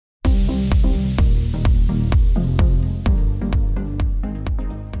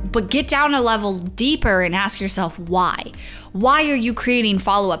but get down a level deeper and ask yourself why. Why are you creating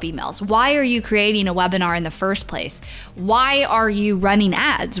follow-up emails? Why are you creating a webinar in the first place? Why are you running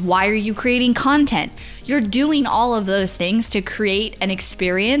ads? Why are you creating content? You're doing all of those things to create an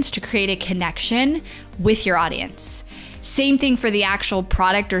experience, to create a connection with your audience. Same thing for the actual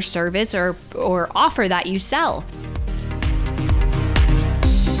product or service or offer that you sell.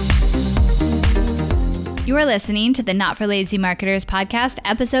 You are listening to the Not for Lazy Marketers podcast,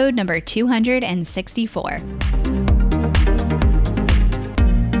 episode number 264.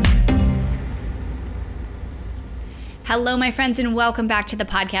 Hello, my friends, and welcome back to the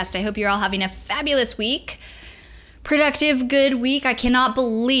podcast. I hope you're all having a fabulous week. Productive, good week. I cannot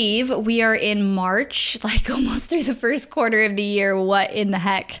believe we are in March, like almost through the first quarter of the year. What in the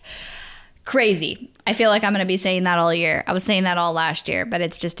heck? Crazy. I feel like I'm going to be saying that all year. I was saying that all last year, but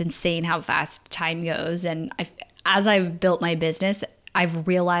it's just insane how fast time goes. And as I've built my business, I've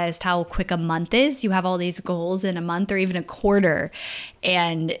realized how quick a month is. You have all these goals in a month or even a quarter,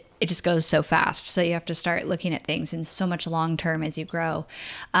 and it just goes so fast. So you have to start looking at things in so much long term as you grow.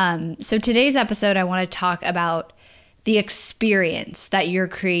 So today's episode, I want to talk about the experience that you're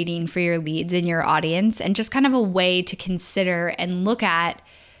creating for your leads and your audience, and just kind of a way to consider and look at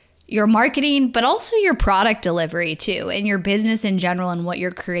your marketing, but also your product delivery too, and your business in general and what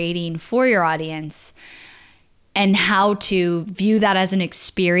you're creating for your audience, and how to view that as an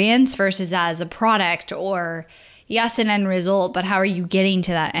experience versus as a product or, yes, an end result, but how are you getting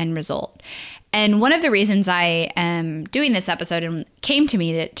to that end result? And one of the reasons I am doing this episode and came to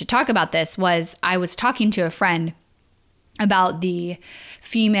me to talk about this was I was talking to a friend about the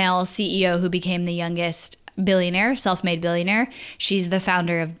female CEO who became the youngest billionaire, self-made billionaire. She's the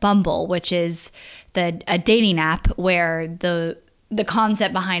founder of Bumble, which is a dating app where the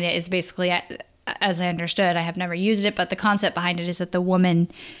concept behind it is basically, as I understood, I have never used it, but the concept behind it is that the woman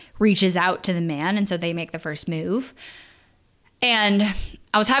reaches out to the man, and so they make the first move. And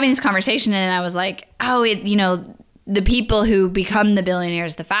I was having this conversation, and I was like, the people who become the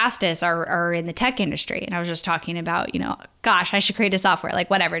billionaires the fastest are in the tech industry. And I was just talking about, gosh, I should create a software, like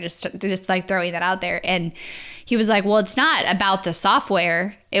whatever, just like throwing that out there. And he was like, well, it's not about the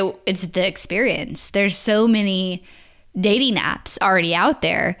software. It's the experience. There's so many dating apps already out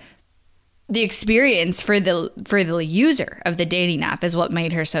there. The experience for the user of the dating app is what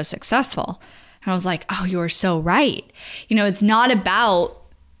made her so successful. And I was like, oh, you're so right. It's not about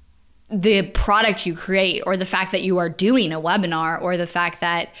the product you create or the fact that you are doing a webinar or the fact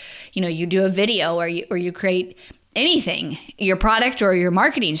that, you do a video or you create anything. Your product or your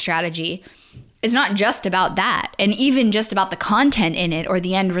marketing strategy is not just about that. And even just about the content in it or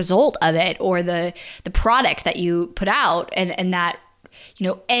the end result of it or the product that you put out and that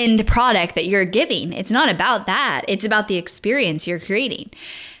end product that you're giving. It's not about that. It's about the experience you're creating.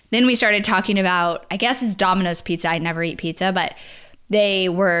 Then we started talking about, I guess it's Domino's Pizza. I never eat pizza, but they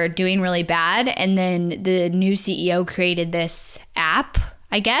were doing really bad. And then the new CEO created this app,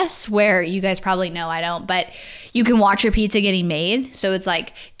 I guess, where you guys probably know, I don't, but you can watch your pizza getting made. So it's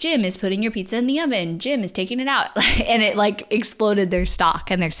like, Jim is putting your pizza in the oven. Jim is taking it out. And it exploded their stock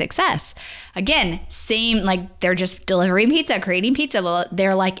and their success. Again, same, they're just delivering pizza, creating pizza. Well,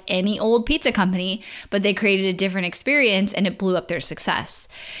 they're like any old pizza company, but they created a different experience and it blew up their success.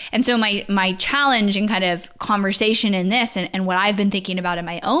 And so my challenge and kind of conversation in this and what I've been thinking about in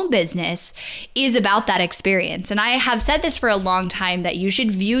my own business is about that experience. And I have said this for a long time that you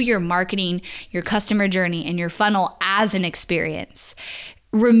should view your marketing, your customer journey, and your funnel as an experience.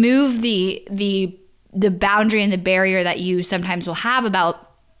 Remove the boundary and the barrier that you sometimes will have about,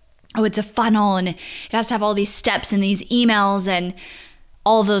 oh, it's a funnel and it has to have all these steps and these emails and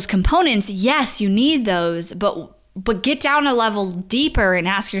all of those components. Yes, you need those, but get down a level deeper and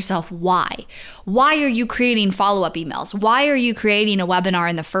ask yourself why. Why are you creating follow-up emails? Why are you creating a webinar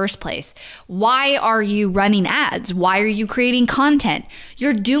in the first place? Why are you running ads? Why are you creating content?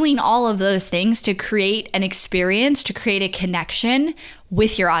 You're doing all of those things to create an experience, to create a connection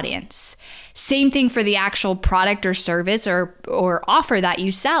with your audience. Same thing for the actual product or service or offer that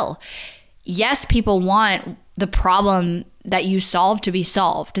you sell. Yes, people want the problem that you solve to be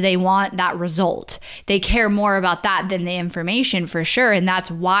solved. They want that result. They care more about that than the information for sure. And that's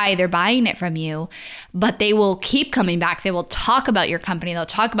why they're buying it from you. But they will keep coming back. They will talk about your company. They'll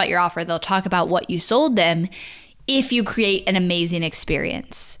talk about your offer. They'll talk about what you sold them if you create an amazing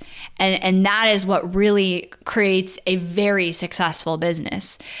experience. And that is what really creates a very successful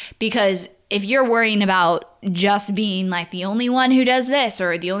business. Because if you're worrying about just being like the only one who does this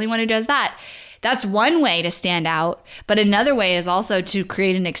or the only one who does that, that's one way to stand out. But another way is also to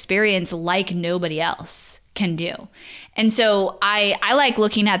create an experience like nobody else. can do. And so I like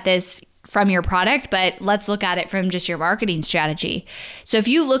looking at this from your product, but let's look at it from just your marketing strategy. So if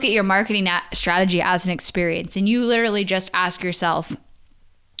you look at your marketing strategy as an experience and you literally just ask yourself,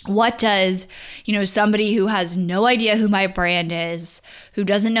 what does, somebody who has no idea who my brand is, who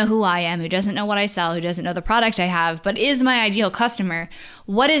doesn't know who I am, who doesn't know what I sell, who doesn't know the product I have, but is my ideal customer,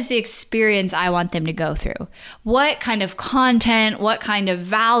 what is the experience I want them to go through? What kind of content, what kind of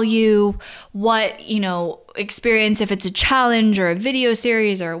value, what, experience, if it's a challenge or a video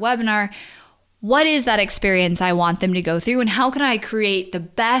series or a webinar, what is that experience I want them to go through? And how can I create the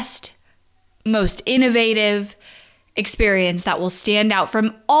best, most innovative experience that will stand out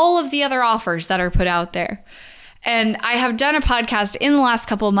from all of the other offers that are put out there? And I have done a podcast in the last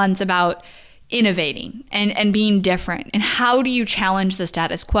couple of months about innovating and being different, and how do you challenge the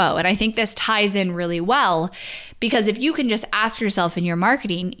status quo? And I think this ties in really well, because if you can just ask yourself in your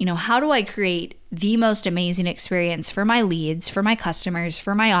marketing, how do I create the most amazing experience for my leads, for my customers,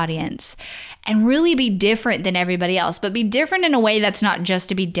 for my audience, and really be different than everybody else, but be different in a way that's not just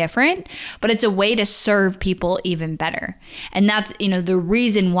to be different, but it's a way to serve people even better. And that's, the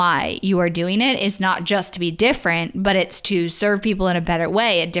reason why you are doing it is not just to be different, but it's to serve people in a better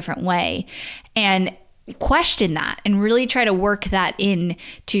way, a different way. And question that and really try to work that in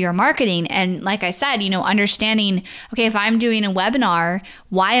to your marketing. And like I said, understanding, okay, if I'm doing a webinar,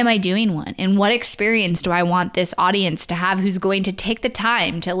 why am I doing one? And what experience do I want this audience to have who's going to take the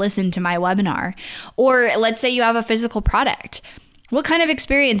time to listen to my webinar? Or let's say you have a physical product. What kind of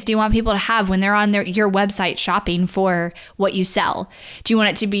experience do you want people to have when they're on your website shopping for what you sell? Do you want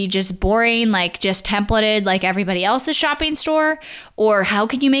it to be just boring, like just templated like everybody else's shopping store? Or how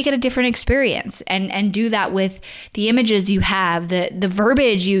can you make it a different experience and do that with the images you have, the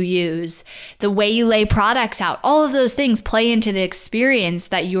verbiage you use, the way you lay products out? All of those things play into the experience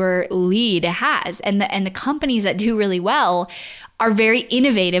that your lead has. And the companies that do really well are very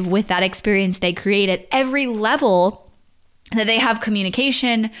innovative with that experience they create at every level that they have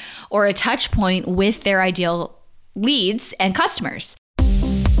communication or a touch point with their ideal leads and customers.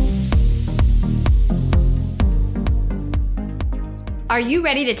 Are you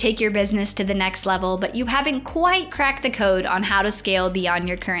ready to take your business to the next level, but you haven't quite cracked the code on how to scale beyond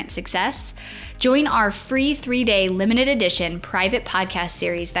your current success? Join our free 3-day limited edition private podcast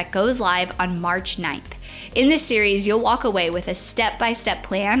series that goes live on March 9th. In this series, you'll walk away with a step-by-step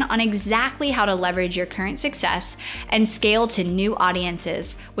plan on exactly how to leverage your current success and scale to new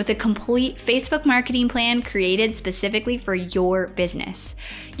audiences with a complete Facebook marketing plan created specifically for your business.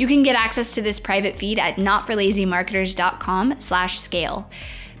 You can get access to this private feed at notforlazymarketers.com/scale.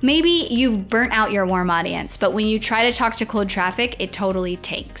 Maybe you've burnt out your warm audience, but when you try to talk to cold traffic, it totally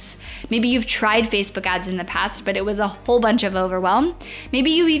tanks. Maybe you've tried Facebook ads in the past, but it was a whole bunch of overwhelm. Maybe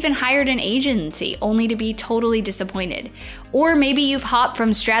you even hired an agency only to be totally disappointed. Or maybe you've hopped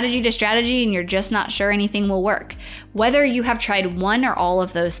from strategy to strategy and you're just not sure anything will work. Whether you have tried one or all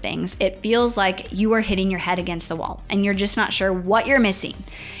of those things, it feels like you are hitting your head against the wall and you're just not sure what you're missing.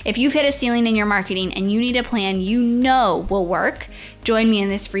 If you've hit a ceiling in your marketing and you need a plan you know will work, join me in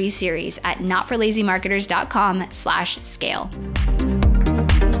this free series at notforlazymarketers.com/scale.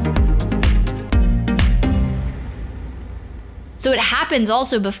 So it happens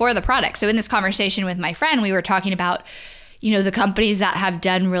also before the product. So in this conversation with my friend, we were talking about, the companies that have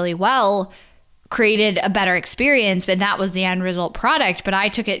done really well created a better experience, but that was the end result product. But I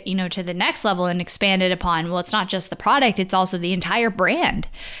took it, to the next level and expanded upon, well, it's not just the product, it's also the entire brand.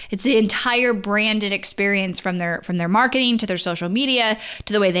 It's the entire branded experience from their marketing to their social media,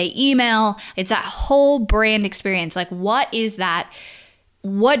 to the way they email. It's that whole brand experience. Like, what is that?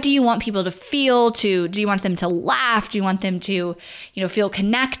 What do you want people to feel? Do you want them to laugh? Do you want them to, feel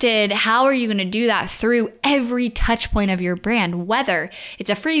connected? How are you going to do that through every touch point of your brand? Whether it's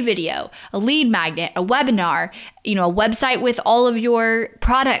a free video, a lead magnet, a webinar, a website with all of your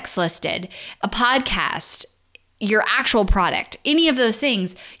products listed, a podcast, your actual product, any of those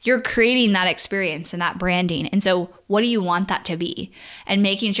things, you're creating that experience and that branding. And so what do you want that to be? And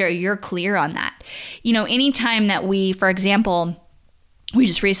making sure you're clear on that. Anytime that we, for example, we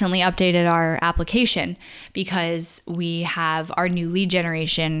just recently updated our application because we have our new lead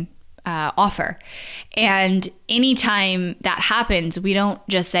generation offer. And anytime that happens, we don't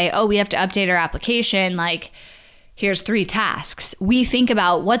just say, oh, we have to update our application, like, here's 3 tasks. We think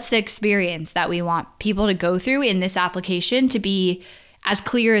about what's the experience that we want people to go through in this application to be as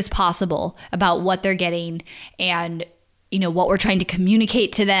clear as possible about what they're getting and what we're trying to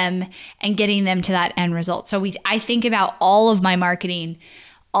communicate to them and getting them to that end result. So I think about all of my marketing,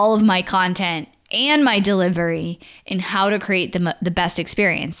 all of my content, and my delivery in how to create the best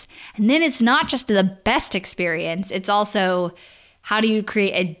experience. And then it's not just the best experience, it's also how do you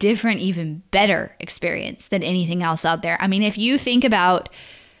create a different, even better experience than anything else out there. I mean, if you think about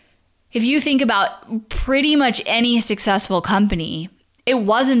pretty much any successful company, it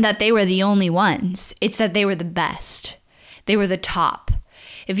wasn't that they were the only ones. It's that they were the best. They were the top.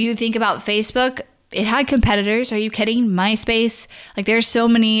 If you think about Facebook, it had competitors. Are you kidding? MySpace. Like, there's so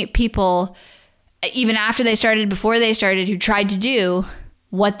many people, even after they started, before they started, who tried to do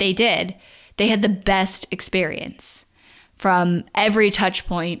what they did. They had the best experience from every touch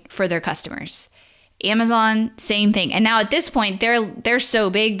point for their customers. Amazon, same thing. And now at this point, they're so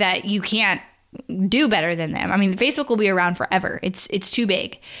big that you can't do better than them. I mean, Facebook will be around forever. It's too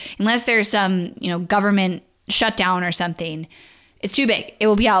big. Unless there's some, government shutdown or something, it's too big. It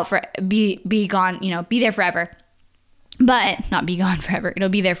will be out for be gone, be there forever. But not be gone forever. It'll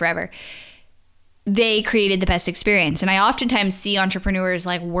be there forever. They created the best experience. And I oftentimes see entrepreneurs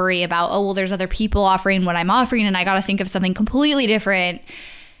like worry about, oh, well, there's other people offering what I'm offering and I got to think of something completely different.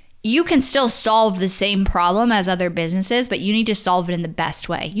 You can still solve the same problem as other businesses, but you need to solve it in the best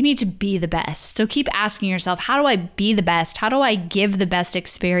way. You need to be the best. So keep asking yourself, how do I be the best? How do I give the best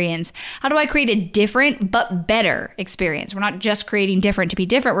experience? How do I create a different but better experience? We're not just creating different to be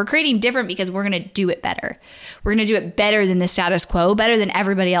different. We're creating different because we're going to do it better. We're going to do it better than the status quo, better than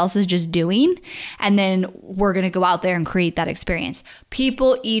everybody else is just doing. And then we're going to go out there and create that experience.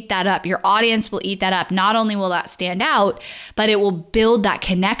 People eat that up. Your audience will eat that up. Not only will that stand out, but it will build that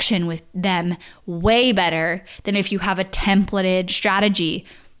connection with them way better than if you have a templated strategy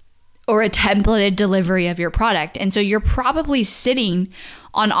or a templated delivery of your product. And so you're probably sitting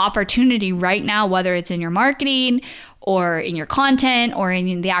on opportunity right now, whether it's in your marketing or in your content or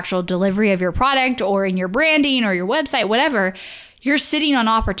in the actual delivery of your product or in your branding or your website, whatever. You're sitting on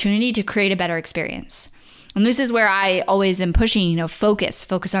opportunity to create a better experience. And this is where I always am pushing,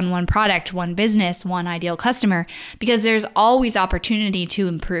 focus on one product, one business, one ideal customer, because there's always opportunity to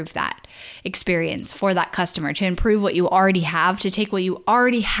improve that experience for that customer, to improve what you already have, to take what you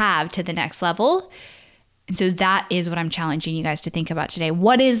already have to the next level. And so that is what I'm challenging you guys to think about today.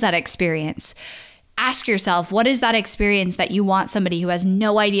 What is that experience? Ask yourself, what is that experience that you want somebody who has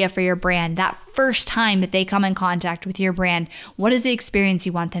no idea for your brand, that first time that they come in contact with your brand? What is the experience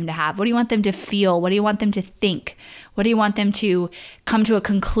you want them to have? What do you want them to feel? What do you want them to think? What do you want them to come to a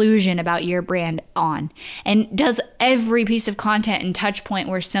conclusion about your brand on? And does every piece of content and touch point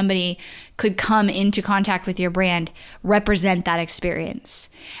where somebody could come into contact with your brand represent that experience?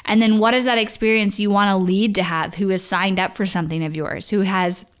 And then what is that experience you want a lead to have who has signed up for something of yours, who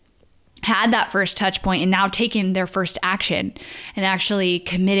has had that first touch point and now taken their first action and actually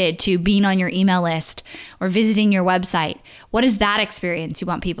committed to being on your email list or visiting your website? What is that experience you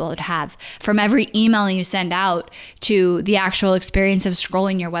want people to have? From every email you send out to the actual experience of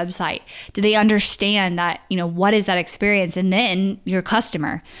scrolling your website, do they understand that, what is that experience? And then your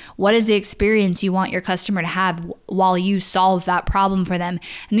customer, what is the experience you want your customer to have while you solve that problem for them?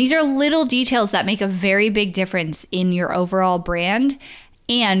 And these are little details that make a very big difference in your overall brand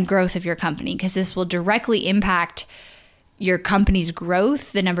and growth of your company, because this will directly impact your company's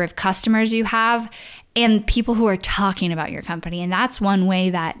growth, the number of customers you have, and people who are talking about your company. And that's one way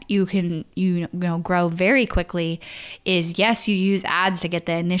that you can grow very quickly is, yes, you use ads to get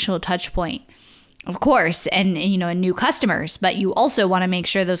the initial touch point, of course, and new customers, but you also want to make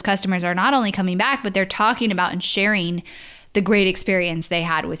sure those customers are not only coming back, but they're talking about and sharing the great experience they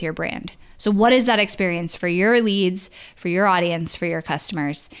had with your brand. So what is that experience for your leads, for your audience, for your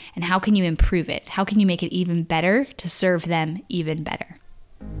customers? And how can you improve it? How can you make it even better to serve them even better?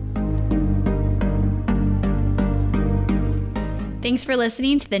 Thanks for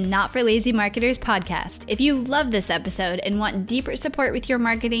listening to the Not for Lazy Marketers podcast. If you love this episode and want deeper support with your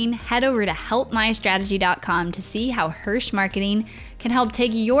marketing, head over to helpmystrategy.com to see how Hirsch Marketing can help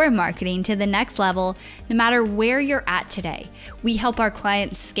take your marketing to the next level no matter where you're at today. We help our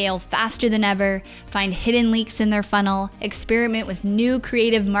clients scale faster than ever, find hidden leaks in their funnel, experiment with new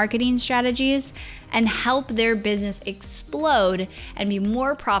creative marketing strategies, and help their business explode and be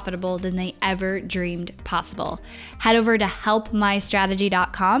more profitable than they ever dreamed possible. Head over to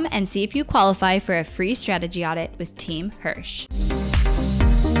helpmystrategy.com and see if you qualify for a free strategy audit with Team Hirsch.